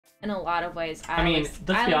in a lot of ways. I mean, let's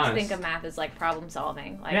be I like honest. to think of math as like problem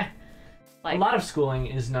solving. Like, Yeah. Like, a lot of schooling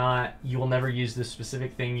is not, you will never use the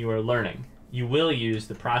specific thing you are learning. You will use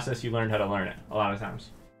the process you learned how to learn it a lot of times.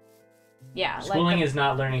 Yeah. Schooling is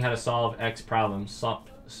not learning how to solve X problems.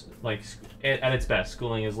 Like, at its best,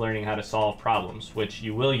 schooling is learning how to solve problems, which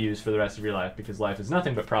you will use for the rest of your life, because life is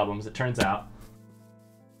nothing but problems, it turns out.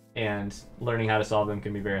 And learning how to solve them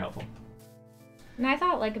can be very helpful. And I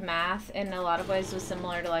thought like math in a lot of ways was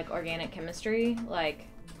similar to like organic chemistry. Like,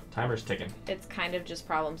 Timer's ticking. it's kind of just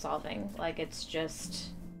problem solving. Like, it's just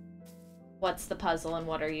what's the puzzle and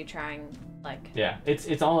what are you trying, like. Yeah,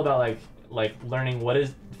 it's all about like learning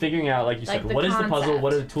figuring out, like you said, Like what is the puzzle,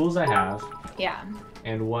 what are the tools I have, Yeah.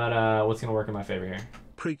 and what's gonna work in my favor here.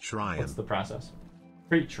 Preach, Ryan. What's the process?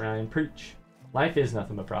 Preach, Ryan, preach. Life is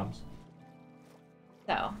nothing but problems.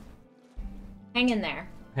 So, hang in there.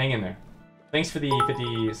 Hang in there. Thanks for the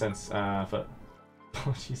 50 cents foot.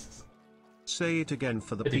 Oh, Jesus. Say it again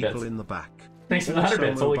for the 50 people bits. in the back. Thanks for the 100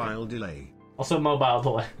 bits. Holy Mobile delay. Also mobile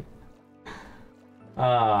delay.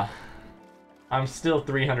 I'm still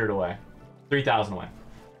 300 away. 3,000 away.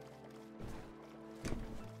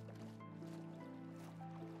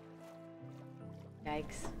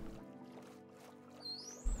 Yikes.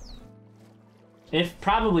 If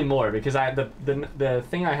probably more, because the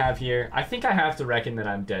thing I have here, I think I have to reckon that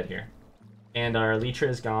I'm dead here. And our Elytra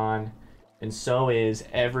is gone, and so is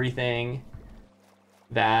everything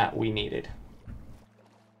that we needed.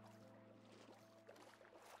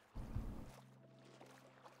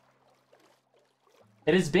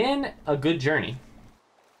 It has been a good journey.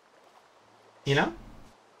 You know?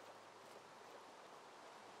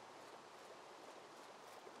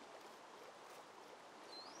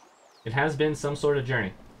 It has been some sort of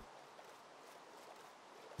journey.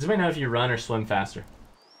 Does anybody know if you run or swim faster?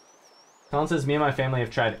 Colin says, me and my family have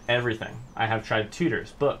tried everything. I have tried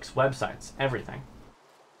tutors, books, websites, everything.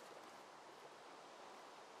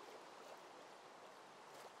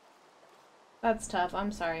 That's tough.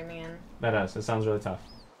 I'm sorry, man. That does. It sounds really tough.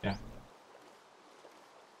 Yeah.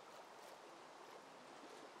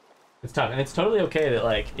 It's tough. And it's totally okay that,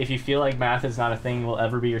 like, if you feel like math is not a thing will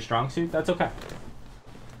ever be your strong suit, that's okay.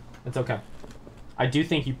 It's okay. I do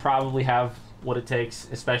think you probably have what it takes,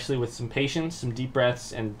 especially with some patience, some deep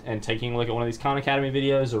breaths, and taking a look at one of these Khan Academy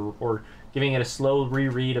videos, or giving it a slow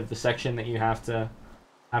reread of the section that you have to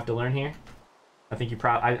learn here. I think you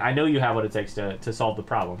I know you have what it takes to solve the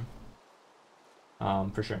problem.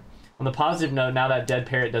 For sure. On the positive note, now that dead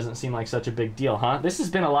parrot doesn't seem like such a big deal, huh? This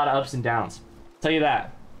has been a lot of ups and downs. I'll tell you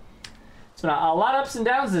that. It's been a lot of ups and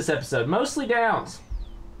downs this episode. Mostly downs.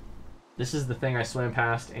 This is the thing I swam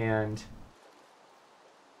past, and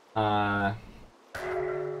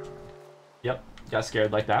yep, got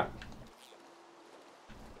scared like that.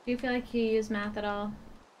 Do you feel like you use math at all?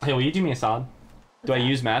 Hey, will you do me a solid? Do I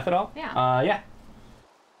use math at all? Yeah. Yeah.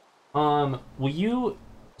 Will you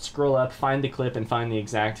scroll up, find the clip, and find the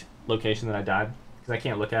exact location that I died? Because I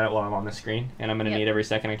can't look at it while I'm on the screen, and I'm gonna need every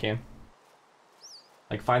second I can.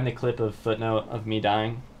 Like, find the clip of footnote of me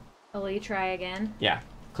dying. Will you try again? Yeah.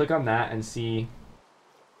 Click on that and see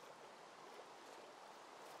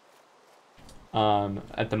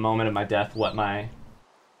at the moment of my death what my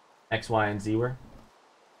X, Y, and Z were.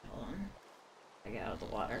 Hold on. I get out of the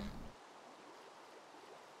water.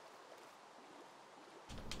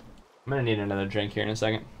 I'm gonna need another drink here in a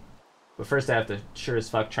second. But first I have to sure as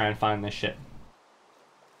fuck try and find this shit.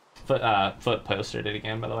 Foot posted it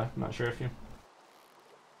again, by the way. I'm not sure if you...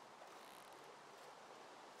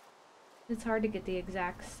 It's hard to get the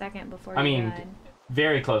exact second before I you mean, died.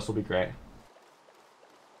 very close will be great.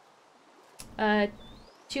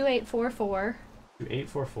 2844.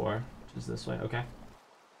 2844, which is this way, okay.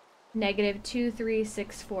 Negative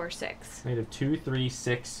 23646. Negative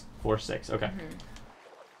 23646, okay. Mm-hmm.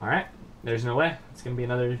 Alright, there's no way. It's gonna be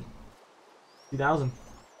another 2,000.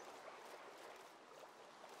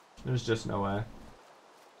 There's just no way.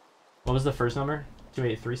 What was the first number?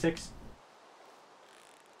 2836?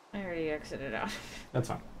 I already exited out. That's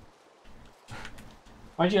fine.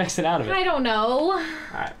 Why'd you exit out of it? I don't know.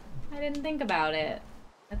 Alright. I didn't think about it.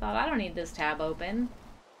 I thought, I don't need this tab open.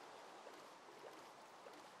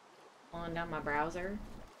 Pulling down my browser.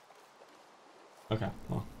 Okay,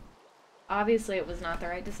 well. Obviously, it was not the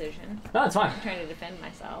right decision. No, it's fine. I'm trying to defend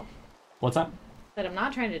myself. What's up? But I'm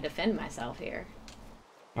not trying to defend myself here.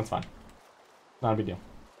 That's fine. Not a big deal.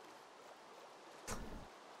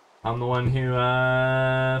 I'm the one who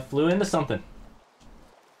flew into something.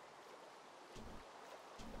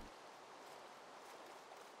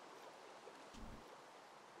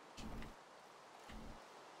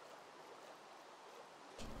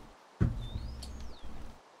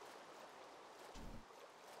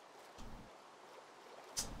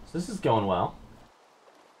 So this is going well.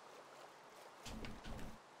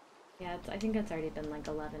 Yeah, I think it's already been like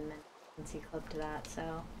 11 minutes since he clipped that,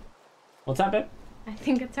 so... What's that, babe? I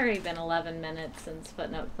think it's already been 11 minutes since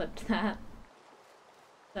Footnote clipped that.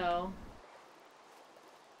 So...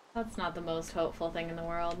 That's not the most hopeful thing in the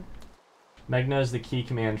world. Meg knows the key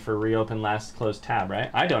command for reopen last close tab, right?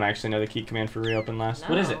 I don't actually know the key command for reopen last. No.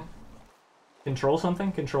 What is it? Control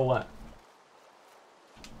something? Control what?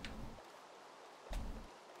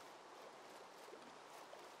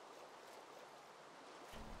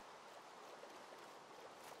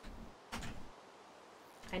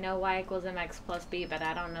 I know y equals mx plus b, but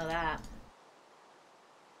I don't know that.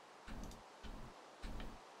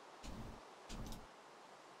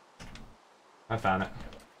 I found it.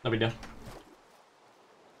 No big deal.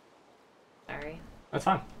 Sorry. That's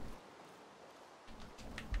fine.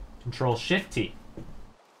 Control Shift T.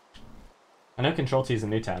 I know Control T is a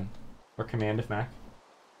new tab. Or Command if Mac.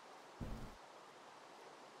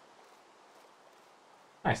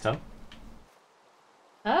 Nice, Tub.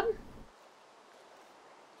 Hub?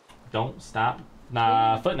 Don't stop.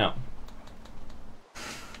 Nah, footnote.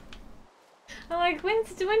 I'm like, when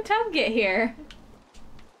Tub get here?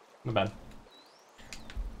 Not bad.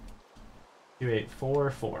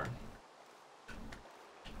 2844.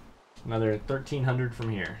 Another 1300 from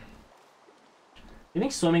here. You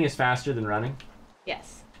think swimming is faster than running?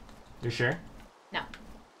 Yes. You're sure? No.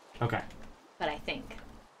 Okay. But I think.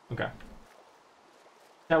 Okay.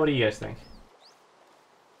 Now, what do you guys think?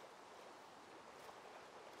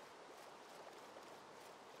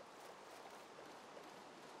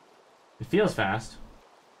 It feels fast.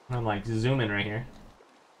 I'm like zooming right here.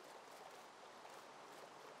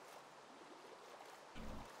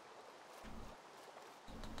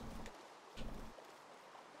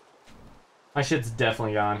 My shit's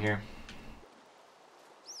definitely gone here.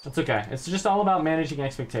 That's okay. It's just all about managing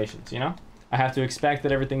expectations, you know? I have to expect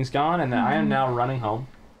that everything's gone and that I am now running home.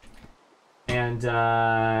 And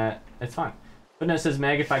it's fine. But no, it says,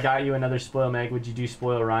 Meg, if I got you another spoil Meg, would you do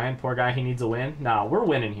spoil Ryan? Poor guy, he needs a win. Nah, we're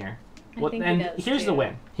winning here. And here's the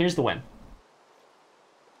win. Here's the win.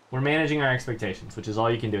 We're managing our expectations, which is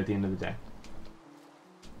all you can do at the end of the day.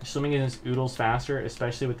 Swimming is oodles faster,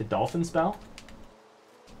 especially with the dolphin spell.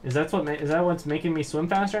 Is that what's making me swim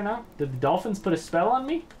faster right now? Did the dolphins put a spell on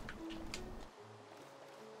me?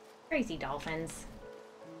 Crazy dolphins.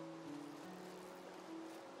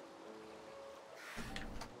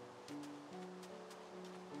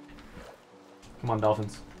 Come on,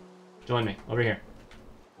 dolphins. Join me. Over here.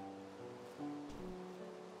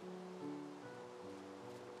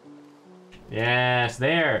 Yes,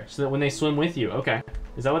 there. So that when they swim with you. Okay.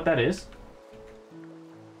 Is that what that is?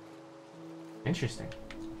 Interesting.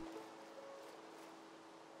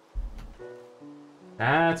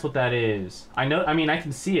 That's what that is. I know, I mean, I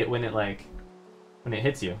can see it when it, like, when it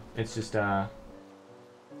hits you. It's just, right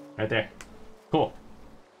there. Cool.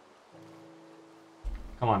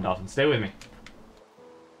 Come on, dolphin. Stay with me.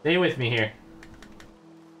 Stay with me here.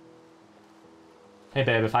 Hey,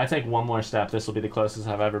 babe, if I take one more step, this will be the closest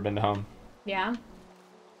I've ever been to home. Yeah?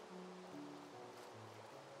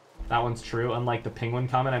 That one's true, unlike the penguin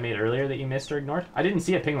comment I made earlier that you missed or ignored. I didn't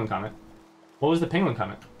see a penguin comment. What was the penguin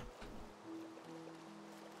comment?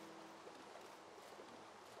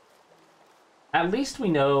 At least we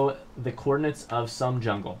know the coordinates of some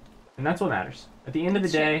jungle. And that's what matters. At the end of the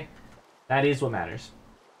day, that is what matters.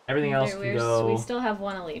 Everything else can go... We still have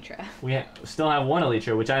one Elytra. We still have one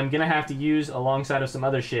Elytra, which I'm going to have to use alongside of some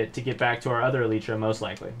other shit to get back to our other Elytra, most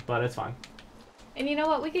likely. But it's fine. And you know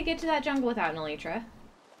what? We could get to that jungle without an Elytra.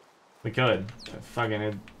 We could. Fucking,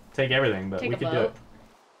 it'd take everything, but we could do it.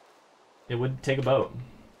 It would take a boat.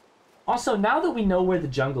 Also, now that we know where the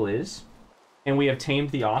jungle is, and we have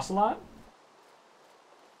tamed the ocelot,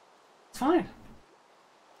 it's fine.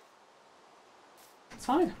 It's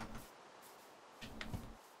fine.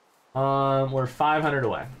 We're 500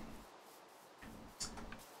 away.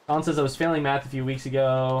 Colin says, I was failing math a few weeks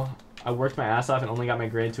ago. I worked my ass off and only got my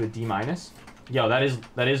grade to a D-. Yo, that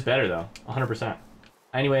is better, though. 100%.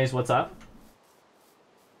 Anyways, what's up?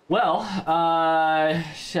 Well, I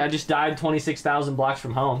just died 26,000 blocks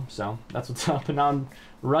from home, so that's what's up. And now I'm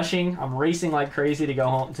rushing. I'm racing like crazy to go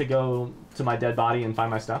home, to go to my dead body and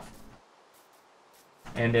find my stuff.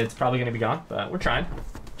 And it's probably going to be gone, but we're trying.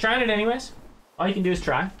 Trying it anyways. All you can do is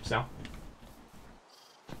try, so.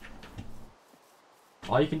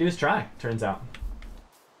 All you can do is try, turns out.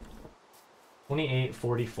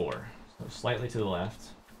 2844. So slightly to the left.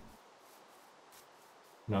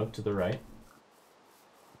 No, to the right.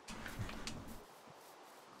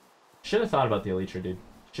 Should have thought about the Elytra, dude.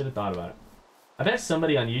 Should have thought about it. I bet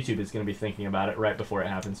somebody on YouTube is going to be thinking about it right before it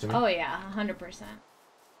happens to me. Oh yeah, 100%.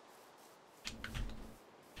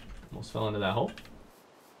 Almost fell into that hole.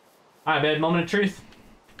 Alright, babe, moment of truth.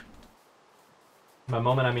 By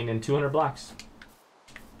moment, I mean in 200 blocks.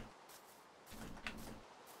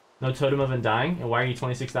 No totem of undying, and why are you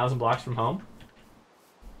 26,000 blocks from home?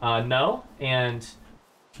 No, and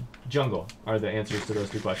jungle are the answers to those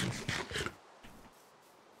two questions.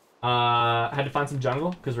 I had to find some jungle,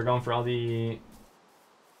 because we're going for all the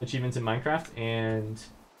achievements in Minecraft, and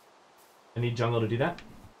I need jungle to do that.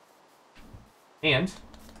 And,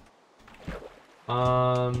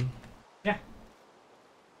 yeah.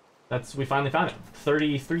 We finally found it.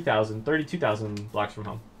 32,000 blocks from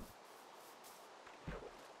home.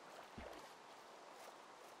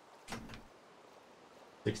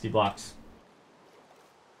 $60 blocks.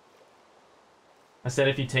 I said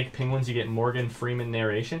if you take penguins, you get Morgan Freeman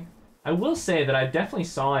narration. I will say that I definitely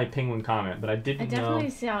saw a penguin comment, but I didn't know. I definitely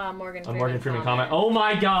saw a Morgan Freeman comment. Oh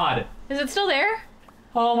my god! Is it still there?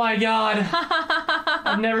 Oh my god!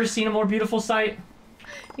 I've never seen a more beautiful sight.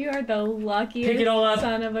 You are the luckiest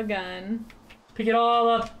son of a gun. Pick it all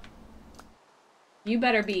up. You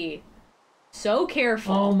better be so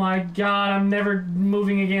careful. Oh my god, I'm never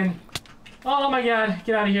moving again. Oh my god,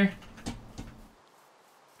 get out of here.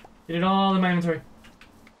 Get it all in my inventory.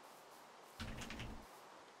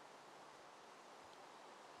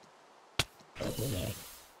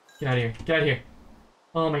 Get out of here. Get out of here.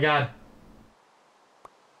 Oh my god.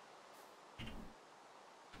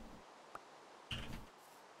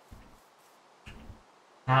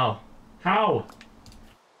 How? How?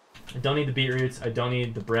 I don't need the beetroots. I don't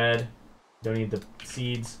need the bread. I don't need the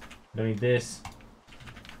seeds. I don't need this.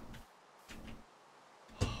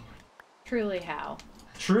 Truly how?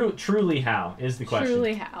 Truly how is the question.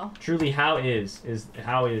 Truly how? Truly how is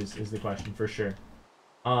the question for sure.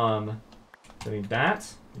 I need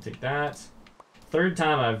that. I take that. Third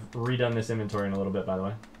time I've redone this inventory in a little bit, by the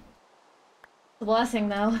way. It's a blessing,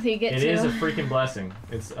 though, that you get to. It is a freaking blessing.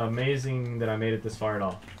 It's amazing that I made it this far at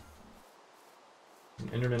all. An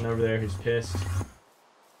Enderman over there who's pissed.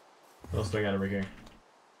 What else do I got over here?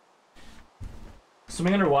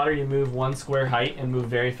 Swimming underwater, you move 1 square height and move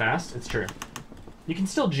very fast. It's true. You can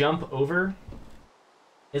still jump over,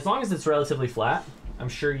 as long as it's relatively flat. I'm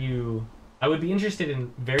sure you... I would be interested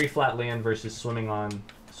in very flat land versus swimming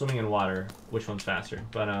in water. Which one's faster?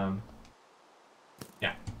 But,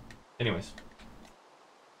 yeah. Anyways.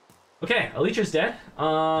 Okay, Elytra's dead.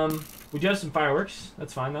 We do have some fireworks.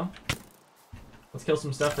 That's fine, though. Let's kill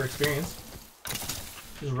some stuff for experience.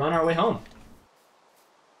 Just run our way home.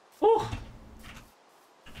 Whew.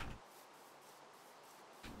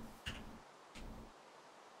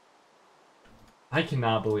 I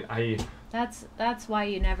cannot believe That's why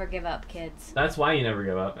you never give up, kids. That's why you never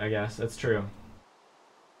give up, I guess. That's true.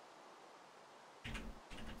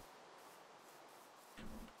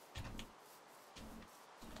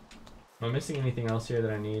 Am I missing anything else here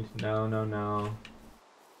that I need? No, no, no.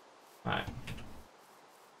 Alright.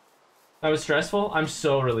 That was stressful. I'm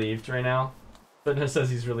so relieved right now. Fitness says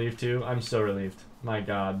he's relieved too. I'm so relieved. My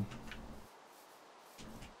god.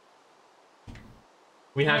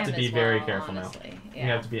 We have to be very careful honestly. now. Yeah. We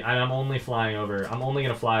have to be. I'm only flying over. I'm only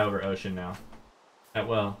gonna fly over ocean now.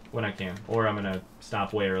 Well, when I can, or I'm gonna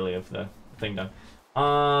stop way early if the thing done.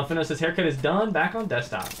 Finno says haircut is done. Back on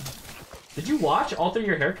desktop. Did you watch alter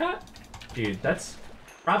your haircut, dude? That's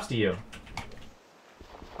props to you.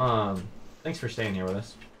 Thanks for staying here with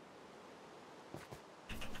us.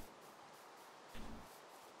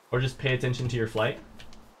 Or just pay attention to your flight.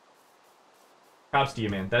 Props to you,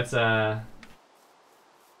 man. That's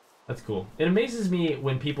cool. It amazes me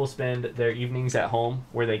when people spend their evenings at home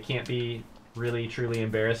where they can't be really truly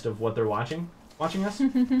embarrassed of what they're watching us.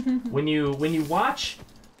 when you watch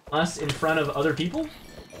us in front of other people,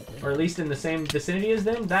 or at least in the same vicinity as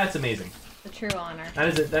them, that's amazing. The true honor.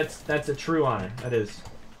 That's a true honor. That is.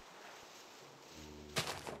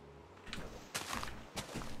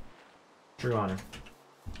 True honor.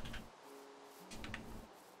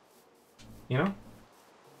 You know?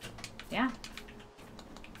 Yeah.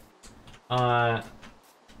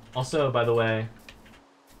 Also, by the way,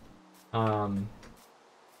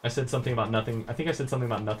 I said something about nothing. I think I said something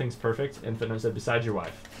about nothing's perfect, and Fitno said, besides your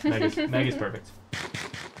wife. Meg is perfect.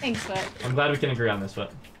 Thanks, Foot. I'm glad we can agree on this,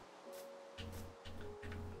 Foot.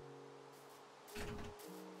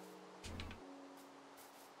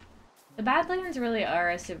 The Badlands really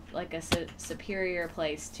are a superior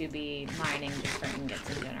place to be mining just for ingots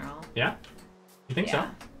in general. Yeah? You think so?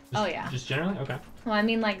 Oh, yeah. Just generally? Okay. Well, I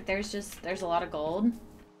mean, like, there's a lot of gold.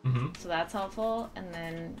 So that's helpful. And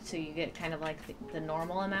then, so you get kind of like the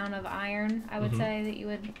normal amount of iron, I would say, that you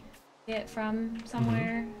would get from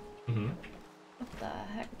somewhere. What the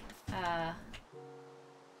heck?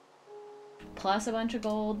 Plus a bunch of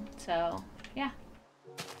gold, so yeah.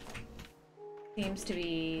 Seems to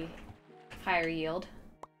be higher yield.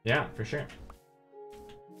 Yeah, for sure.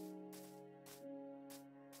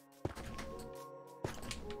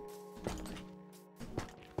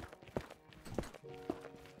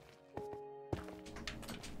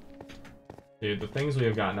 Dude, the things we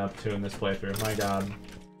have gotten up to in this playthrough, my god.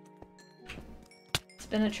 It's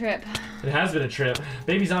been a trip. It has been a trip.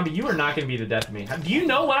 Baby zombie, you are not gonna be the death of me. Do you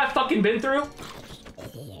know what I've fucking been through?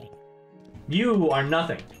 You are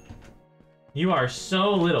nothing. You are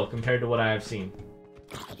so little compared to what I have seen.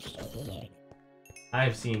 I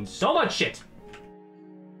have seen so much shit.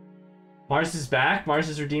 Mars is back. Mars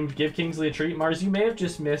is redeemed. Give Kingsley a treat. Mars, you may have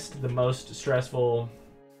just missed the most stressful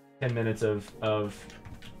 10 minutes of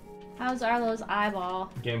How's Arlo's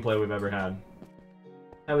eyeball? gameplay we've ever had.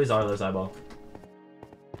 How is Arlo's eyeball?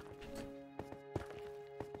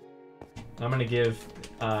 I'm gonna give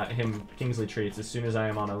him Kingsley treats as soon as I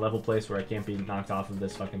am on a level place where I can't be knocked off of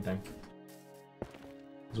this fucking thing.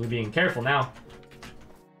 Because we're being careful now.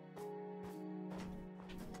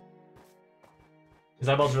 His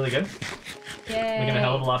eyeball's really good. Yay. Looking a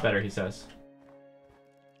hell of a lot better, he says.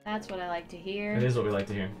 That's what I like to hear. It is what we like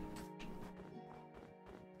to hear.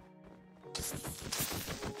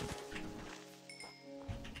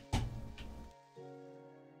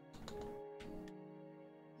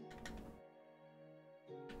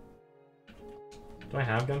 Do I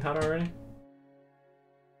have gunpowder already?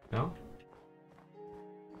 No?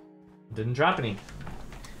 Didn't drop any.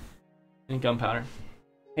 Any gunpowder.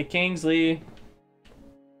 Hey, Kingsley.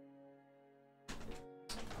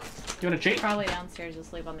 Do you want a treat? Probably downstairs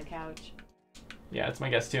asleep on the couch. Yeah, it's my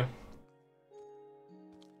guess too.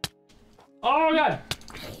 Oh god!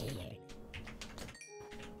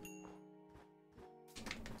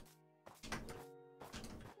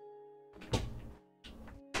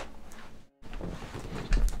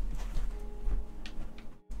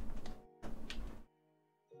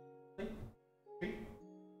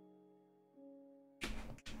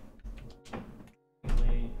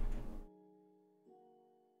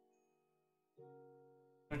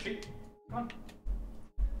 Come on.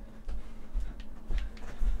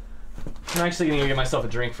 I'm actually gonna go get myself a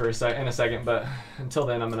drink for in a second, but until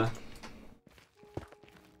then, I'm gonna.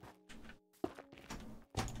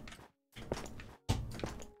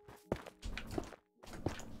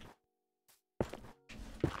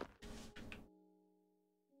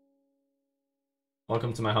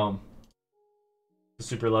 Welcome to my home. It's a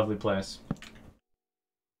super lovely place.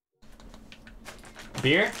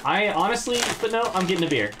 Beer? I honestly, but no, I'm getting a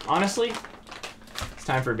beer. Honestly, it's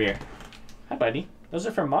time for a beer. Hi, buddy. Those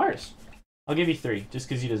are from Mars. I'll give you 3, just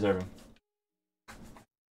because you deserve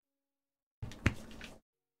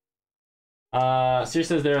them. Seer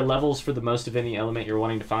says there are levels for the most of any element you're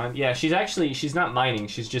wanting to find. Yeah, she's not mining.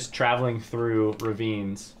 She's just traveling through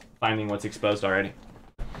ravines, finding what's exposed already.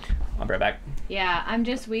 I'll be right back. Yeah,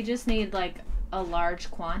 we just need like a large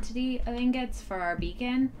quantity of ingots for our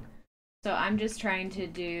beacon. So I'm just trying to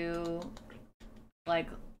do like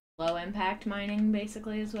low impact mining,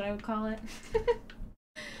 basically is what I would call it.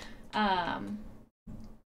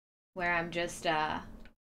 Where I'm just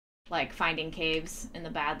like finding caves in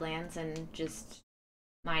the Badlands and just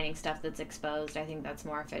mining stuff that's exposed. I think that's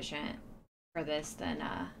more efficient for this than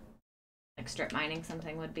like strip mining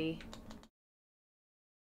something would be.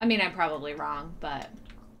 I mean, I'm probably wrong, but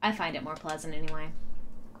I find it more pleasant anyway.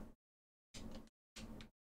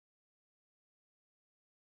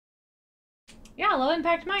 Yeah, low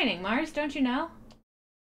impact mining, Mars, don't you know?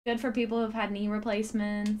 Good for people who've had knee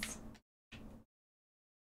replacements.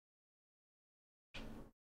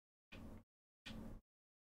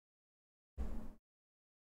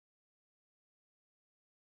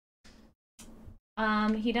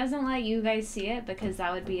 He doesn't let you guys see it because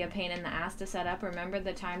that would be a pain in the ass to set up. Remember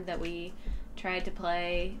the time that we tried to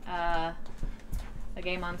play a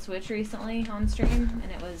game on Switch recently on stream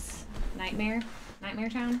and it was Nightmare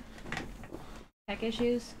Town? Tech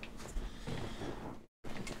issues?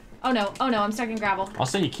 Oh no, I'm stuck in gravel.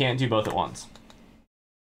 Also, you can't do both at once.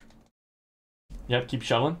 Yep, keep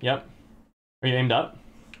shoveling. Yep. Are you aimed up?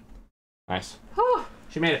 Nice. Whew.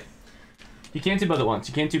 She made it. You can't do both at once.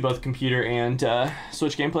 You can't do both computer and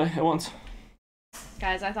Switch gameplay at once.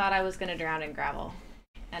 Guys, I thought I was gonna drown in gravel,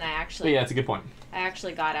 and I actually. Yeah, that's a good point. I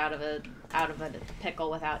actually got out of a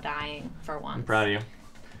pickle without dying for once. I'm proud of you.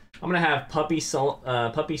 I'm gonna have puppy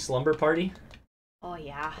slumber party Oh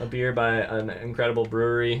yeah. A beer by an incredible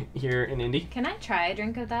brewery here in Indy. Can I try a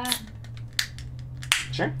drink of that?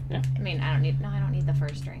 Sure, yeah. I mean, I don't need the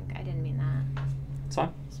first drink. I didn't mean that. It's fine.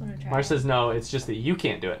 I just want to try Mars it. says no, it's just that you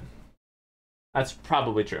can't do it. That's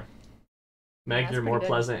probably true. Meg, Yeah, you're more good.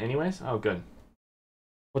 pleasant anyways? Oh, good.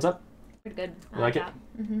 What's up? Pretty good. You like it? that.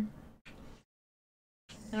 Mm-hmm.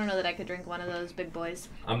 I don't know that I could drink one of those big boys.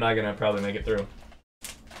 I'm not gonna probably make it through.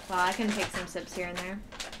 Well, I can take some sips here and there.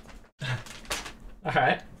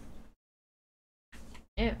 Alright.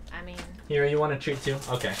 I mean... Hero, you want a treat too?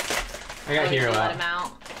 Okay. I got oh, Hero you let out. him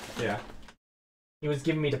out. Yeah. He was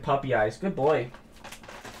giving me the puppy eyes. Good boy.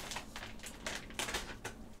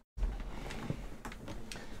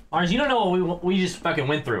 Mars, you don't know what we just fucking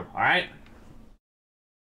went through, alright?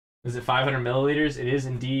 Is it 500 milliliters? It is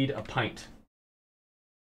indeed a pint.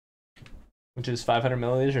 Which is 500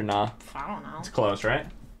 milliliters or nah? I don't know. It's close, right?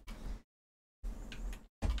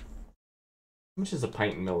 How much is a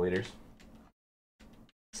pint in milliliters?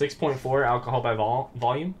 6.4 alcohol by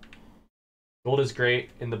volume. Gold is great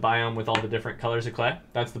in the biome with all the different colors of clay.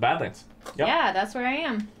 That's the Badlands. Yep. Yeah, that's where I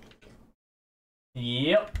am.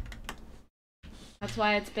 Yep. That's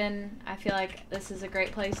why it's been... I feel like this is a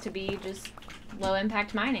great place to be just low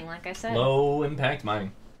impact mining, like I said. Low impact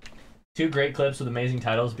mining. 2 great clips with amazing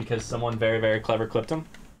titles because someone very, very clever clipped them.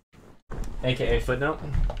 AKA footnote.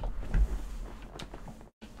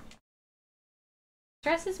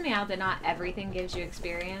 Stresses me out that not everything gives you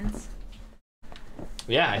experience.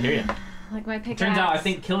 Yeah, I hear you. Like my pickaxe. Turns out I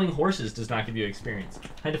think killing horses does not give you experience. I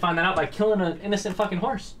had to find that out by killing an innocent fucking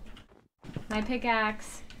horse. My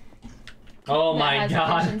pickaxe. Oh that my has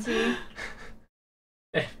god. efficiency.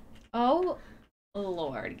 Oh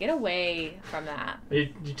Lord, get away from that. You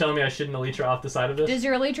telling me I shouldn't elytra off the side of this? Does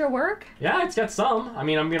your elytra work? Yeah, it's got some. I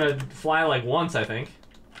mean, I'm gonna fly like once, I think.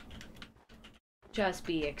 Just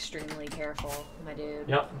be extremely careful, my dude.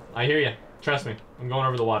 Yep, I hear you. Trust me, I'm going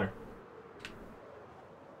over the water.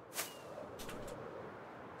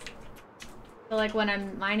 So like when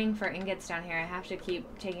I'm mining for ingots down here, I have to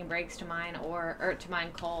keep taking breaks to mine or to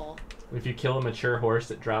mine coal. If you kill a mature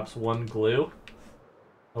horse, it drops 1 glue.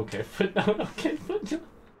 Okay, footnote. Okay, footnote.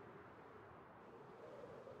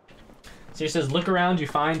 So she says, look around, you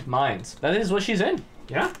find mines. That is what she's in.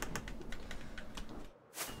 Yeah,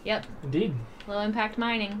 Yep, indeed. low impact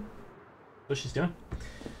mining. What she's doing.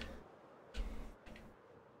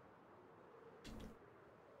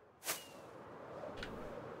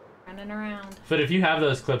 Running around. But if you have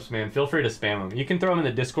those clips, man, feel free to spam them. You can throw them in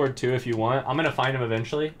the Discord too if you want. I'm gonna find them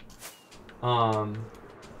eventually.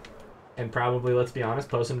 And probably, let's be honest,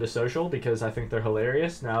 post them to social because I think they're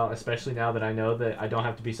hilarious now, especially now that I know that I don't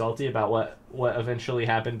have to be salty about what eventually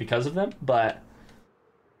happened because of them. But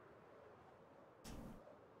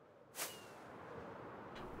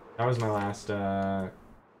that was my last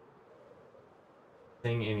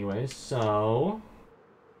thing anyways, so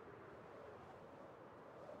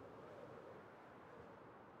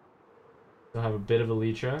I'll have a bit of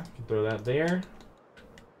elytra. Can throw that there.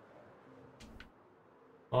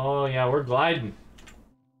 Oh yeah, we're gliding.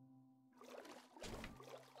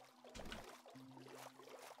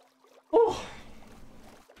 Oh.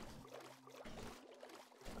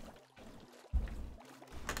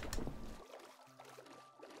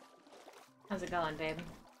 How's it going, babe?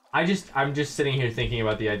 I'm just sitting here thinking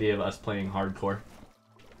about the idea of us playing hardcore.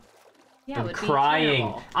 Yeah, it I'm would crying. be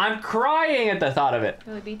terrible. I'm crying at the thought of it.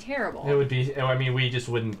 It would be terrible. It would be. I mean, we just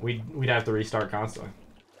wouldn't. We'd have to restart constantly.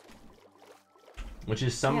 Which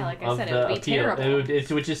is some like I of said, it the would be appeal.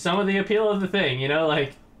 terrible. Which is some of the appeal of the thing. You know,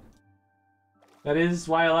 like that is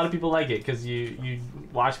why a lot of people like it because you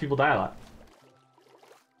watch people die a lot.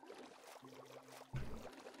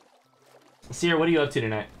 Sierra, what are you up to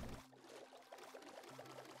tonight?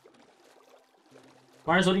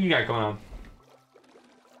 Mars, what do you got going on?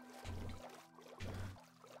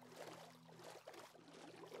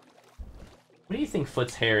 What do you think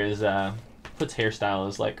Foot's hair is? Foot's hairstyle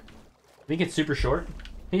is like. I think it's super short.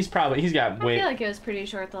 He's got I way. feel like it was pretty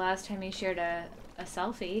short the last time he shared a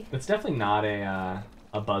selfie. It's definitely not a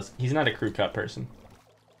buzz. He's not a crew cut person.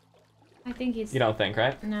 I think he's... You don't think,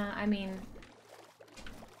 right? No, I mean...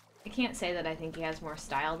 I can't say that I think he has more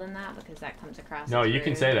style than that because that comes across No, as you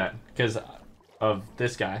can rude. say that because of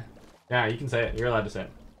this guy. Yeah, you can say it. You're allowed to say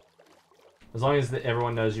it. As long as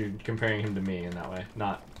everyone knows you're comparing him to me in that way,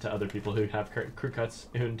 not to other people who have crew cuts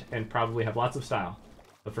and probably have lots of style.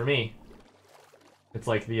 But for me, it's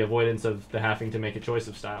like the avoidance of the having to make a choice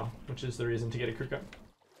of style, which is the reason to get a crew cut.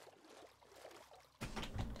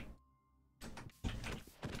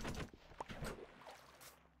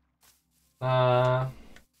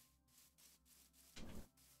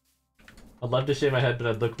 I'd love to shave my head, but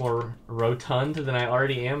I'd look more rotund than I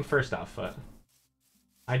already am, first off. But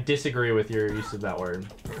I disagree with your use of that word.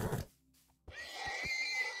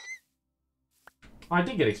 Oh, I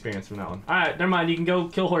did get experience from that one. Alright, never mind. You can go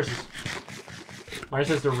kill horses. Mars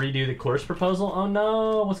has to redo the course proposal. Oh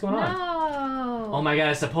no, what's going on? No. Oh my god,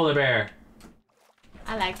 it's a polar bear.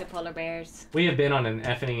 I like the polar bears. We have been on an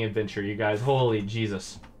effing adventure, you guys. Holy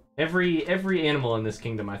Jesus. Every animal in this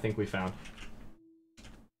kingdom, I think we found.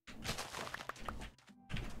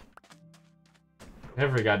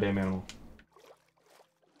 Every goddamn animal.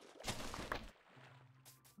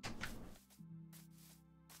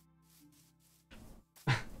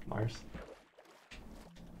 Mars.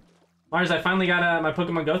 Mars, I finally got my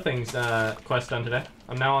Pokemon Go things quest done today.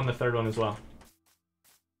 I'm now on the third one as well.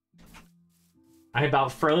 I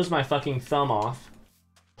about froze my fucking thumb off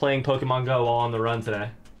playing Pokemon Go while on the run today.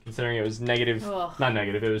 Considering it was negative, Ugh. not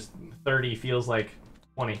negative, it was 30, feels like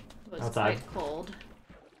 20 It was outside. quite cold.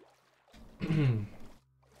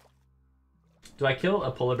 Do I kill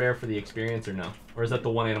a polar bear for the experience or no? Or is that the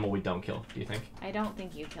one animal we don't kill, do you think? I don't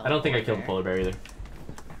think you killed I don't think I killed the polar bear either.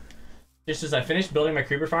 Just as I finished building my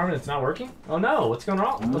creeper farm and it's not working? Oh no, what's going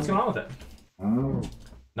on? What's going on with it?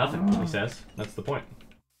 Nothing, he says. That's the point.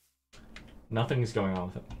 Nothing's going on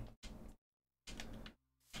with it.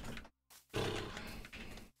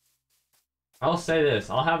 I'll say this.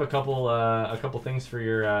 I'll have a couple things for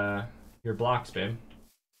your blocks, babe.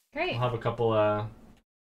 Great. I'll have a couple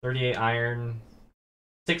 38 iron,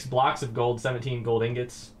 6 blocks of gold, 17 gold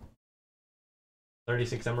ingots,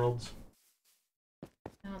 36 emeralds.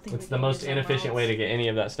 I don't think It's the most inefficient way to get any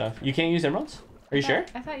of that stuff. You can't use emeralds? Are you sure?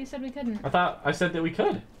 I thought you said we couldn't. I thought I said that we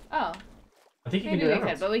could. Oh. I think you Maybe can do we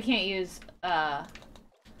emeralds. could, but we can't use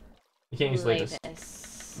You can't use lapis.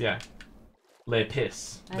 lapis. Yeah.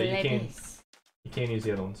 Lapis. But you Lapis. can't use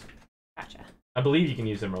the other ones. Gotcha. I believe you can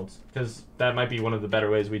use emeralds, because that might be one of the better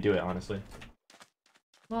ways we do it, honestly.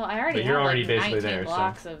 Well, I already But you're have already like basically 19 there, so-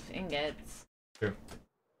 blocks of ingots. True.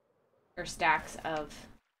 Or stacks of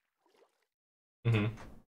Mm-hmm.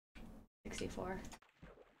 64.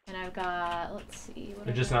 And I've got, let's see. What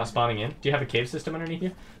You're I just got. not spawning in. Do you have a cave system underneath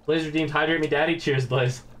you? Blaze redeemed, hydrate me daddy. Cheers,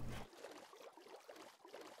 Blaze.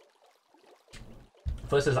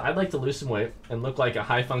 Blaze says, I'd like to lose some weight and look like a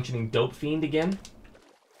high-functioning dope fiend again.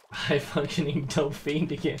 High-functioning dope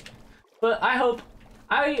fiend again. But I hope...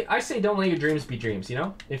 I say don't let your dreams be dreams, you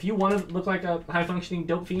know? If you want to look like a high-functioning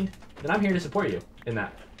dope fiend, then I'm here to support you in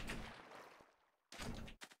that.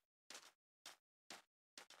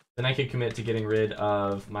 Then I could commit to getting rid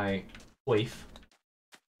of my wife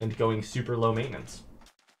and going super low maintenance.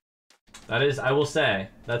 That is, I will say,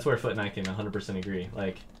 that's where Foot and I can 100% agree.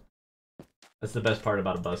 Like, that's the best part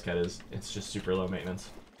about a buzzcut is it's just super low maintenance.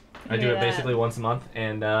 I do it basically once a month,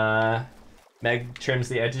 and Meg trims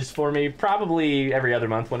the edges for me probably every other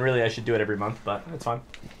month, when really I should do it every month, but it's fine.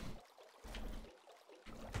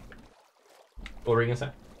 What were you gonna say?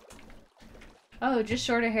 Oh, just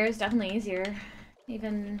shorter hair is definitely easier.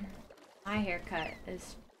 Even my haircut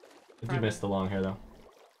is I do miss the long hair, though.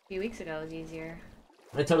 a few weeks ago was easier.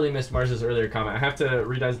 I totally missed Mars's earlier comment. I have to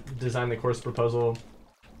redesign the course proposal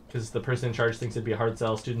because the person in charge thinks it'd be a hard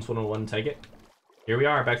sell. Students 101 take it. Here we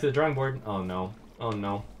are, back to the drawing board. Oh no. Oh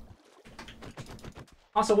no.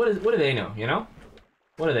 Also, what do they know, you know?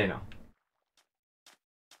 What do they know?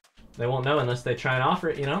 They won't know unless they try and offer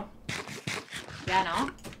it, you know? Yeah,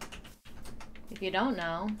 no? If you don't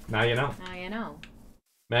know, Now you know. now you know.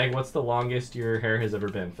 Meg, what's the longest your hair has ever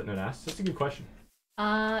been? Footnote asks. That's a good question.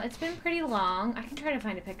 It's been pretty long. I can try to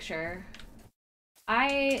find a picture.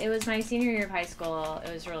 It was my senior year of high school.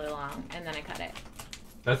 It was really long, and then I cut it.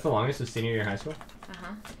 That's the longest of senior year high school?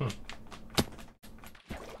 Uh-huh.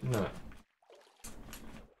 No. Got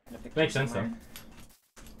a picture Makes sense, somewhere.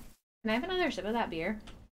 Can I have another sip of that beer?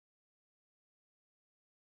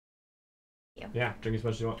 Yeah, drink as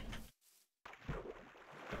much as you want.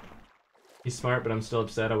 He's smart, but I'm still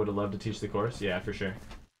upset. I would have loved to teach the course. Yeah, for sure.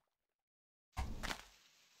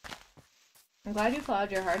 I'm glad you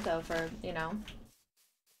followed your heart, though, for, you know,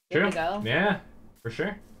 True. to go. Yeah, for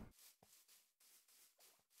sure.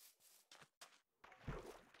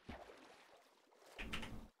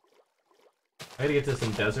 I gotta get to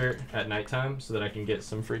some desert at nighttime so that I can get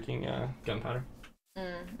some freaking gunpowder.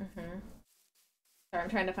 Mm-hmm. Sorry, I'm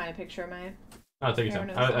trying to find a picture of my... Oh, take your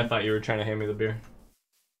time. I thought you were trying to hand me the beer.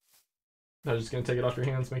 I was just gonna take it off your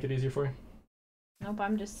hands, make it easier for you. Nope,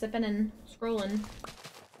 I'm just sipping and scrolling.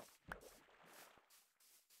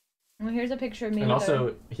 Well, here's a picture of me And with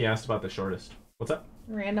also, he asked about the shortest. What's up?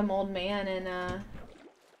 a random old man in,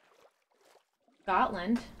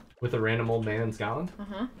 Scotland. With a random old man in Scotland?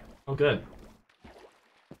 Uh-huh. Oh, good.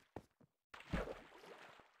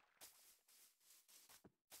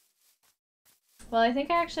 Well, I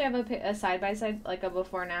think I actually have a side-by-side, like a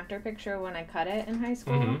before and after picture when I cut it in high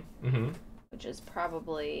school. Which is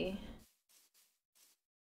probably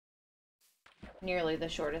nearly the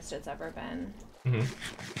shortest it's ever been.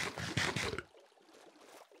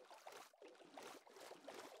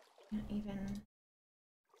 Not even...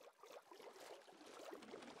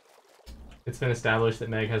 It's been established that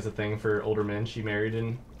Meg has a thing for older men. She married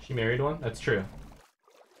one? That's true.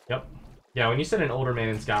 Yep. Yeah, when you said an older man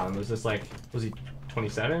in Scotland, was this like, was he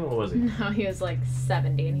 27? What was he? No, he was like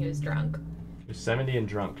 70 and he was drunk. He was 70 and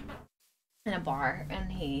drunk. In a bar, and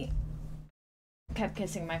he kept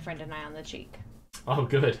kissing my friend and I on the cheek. Oh,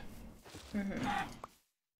 good.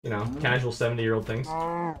 You know, casual 70-year-old things.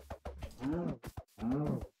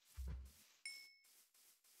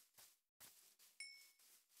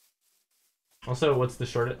 Also, what's the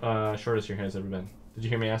shortest your hair's ever been? Did you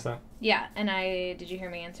hear me ask that? Yeah, and did you hear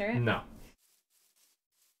me answer it? No.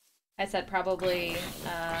 I said probably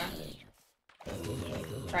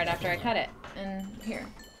right after I cut it. And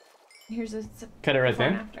here's a cut it right before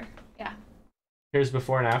then? and after. Yeah. Here's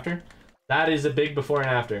before and after. That is a big before and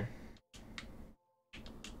after.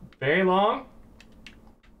 Very long.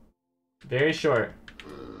 Very short.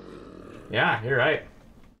 Yeah, you're right.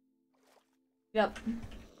 Yep.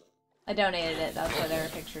 I donated it. That's why there are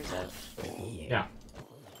pictures of. Yeah.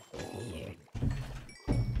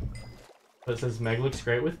 But it says Meg looks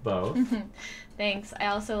great with both. Thanks. I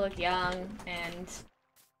also look young and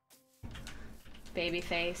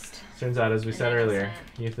baby-faced. Turns out, as we said earlier,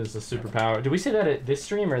 youth is a superpower. Did we say that at this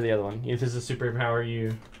stream or the other one? Youth is a superpower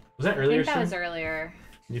you... Was that earlier? I think that was earlier.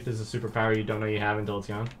 Youth is a superpower you don't know you have until it's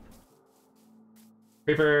gone.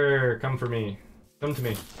 Creeper, come for me. Come to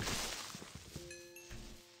me.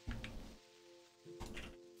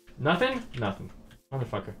 Nothing? Nothing.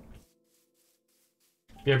 Motherfucker.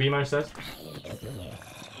 BRB minus says?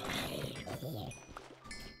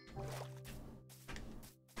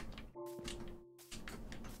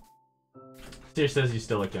 Steer says you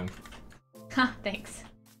still look young. Ha, thanks.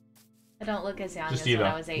 I don't look as young Just as you, when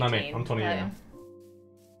though. I was 18. Not me. I'm 28 now.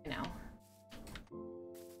 You know.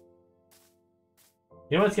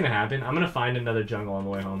 You know what's gonna happen? I'm gonna find another jungle on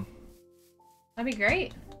the way home. That'd be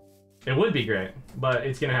great. It would be great, but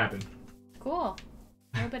it's gonna happen. Cool.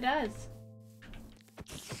 I hope it does.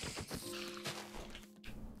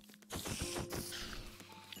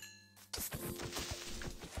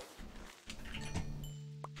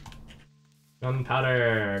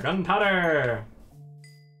 Gunpowder! Gunpowder!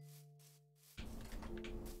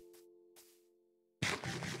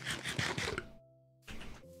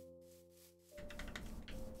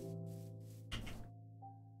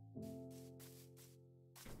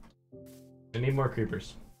 I need more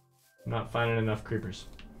creepers. I'm not finding enough creepers.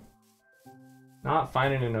 Not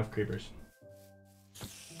finding enough creepers.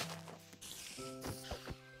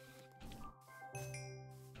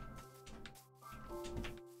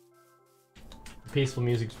 Peaceful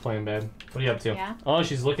music's playing, babe. What are you up to? Yeah. Oh,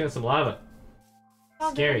 she's looking at some lava.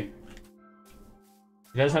 All Scary. good.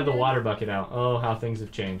 She does have the good. water bucket out. Oh, how things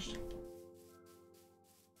have changed.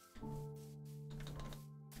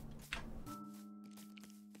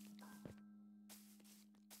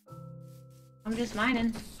 I'm just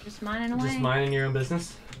mining. Just mining away. Just minding your own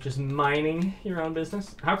business? Just mining your own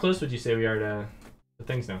business? How close would you say we are to the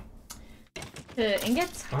things now? The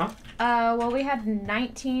ingots? Uh-huh. Well, we had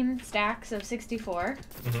 19 stacks of 64.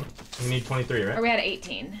 Mm-hmm. We need 23, right? Or we had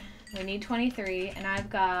 18. We need 23, and I've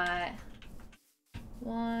got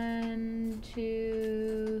 1,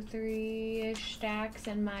 2, 3-ish stacks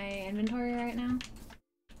in my inventory right now.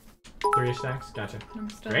 3-ish stacks? Gotcha. I'm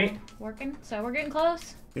still Great. working, so we're getting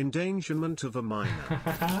close. Endangerment of a miner.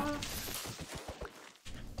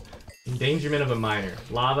 Endangerment of a miner.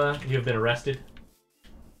 Lava, you have been arrested.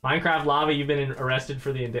 Minecraft Lava, you've been arrested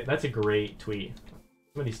for the... That's a great tweet.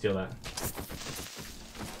 Somebody steal that.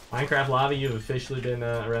 Minecraft Lava, you have officially been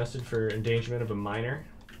arrested for endangerment of a miner.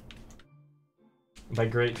 By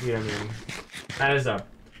great tweet, I mean... That is a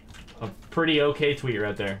pretty okay tweet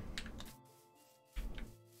right there.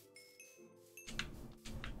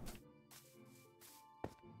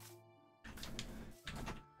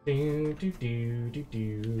 Do, do, do, do,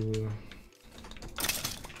 do.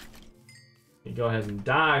 You go ahead and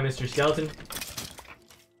die, Mr. Skeleton.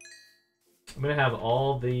 I'm gonna have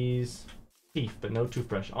all these teeth, but no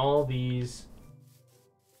toothbrush. All these...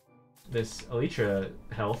 This Elytra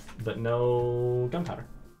health, but no gunpowder.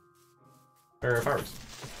 Or fireworks.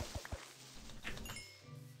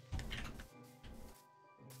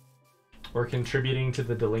 Or contributing to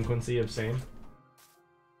the delinquency of same.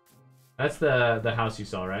 That's the house you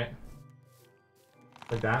saw, right?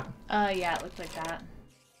 Like that? Yeah, it looked like that.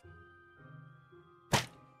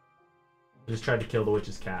 Just tried to kill the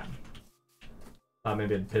witch's cat. Thought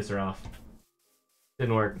maybe I'd piss her off.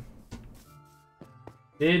 Didn't work.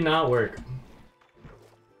 Did not work.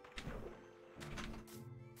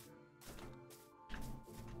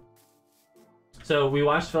 So we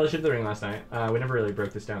watched Fellowship of the Ring last night. We never really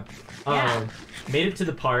broke this down. Yeah. Made it to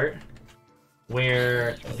the part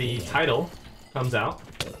where the title comes out.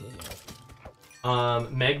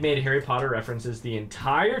 Meg made Harry Potter references the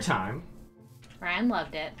entire time. Ryan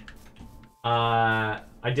loved it. I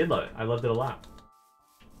did love it. I loved it a lot.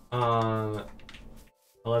 I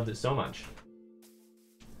loved it so much.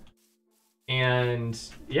 And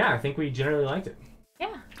yeah, I think we generally liked it.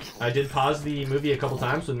 Yeah. I did pause the movie a couple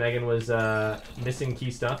times when Megan was missing key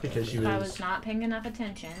stuff because she was... I was not paying enough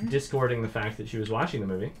attention. Discording the fact that she was watching the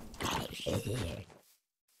movie.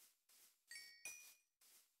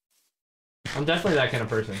 I'm definitely that kind of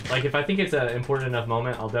person. Like, if I think it's an important enough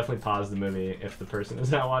moment, I'll definitely pause the movie if the person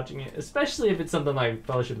is not watching it. Especially if it's something like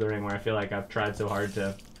Fellowship of the Ring, where I feel like I've tried so hard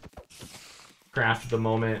to craft the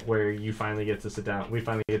moment where you finally get to sit down. We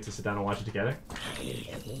finally get to sit down and watch it together.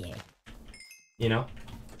 You know?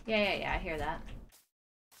 Yeah, I hear that.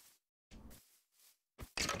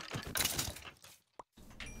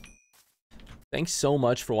 Thanks so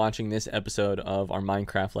much for watching this episode of our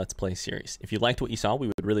Minecraft Let's Play series. If you liked what you saw, we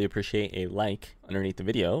would really appreciate a like underneath the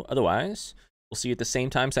video. Otherwise, we'll see you at the same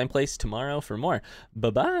time, same place tomorrow for more.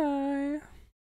 Bye-bye!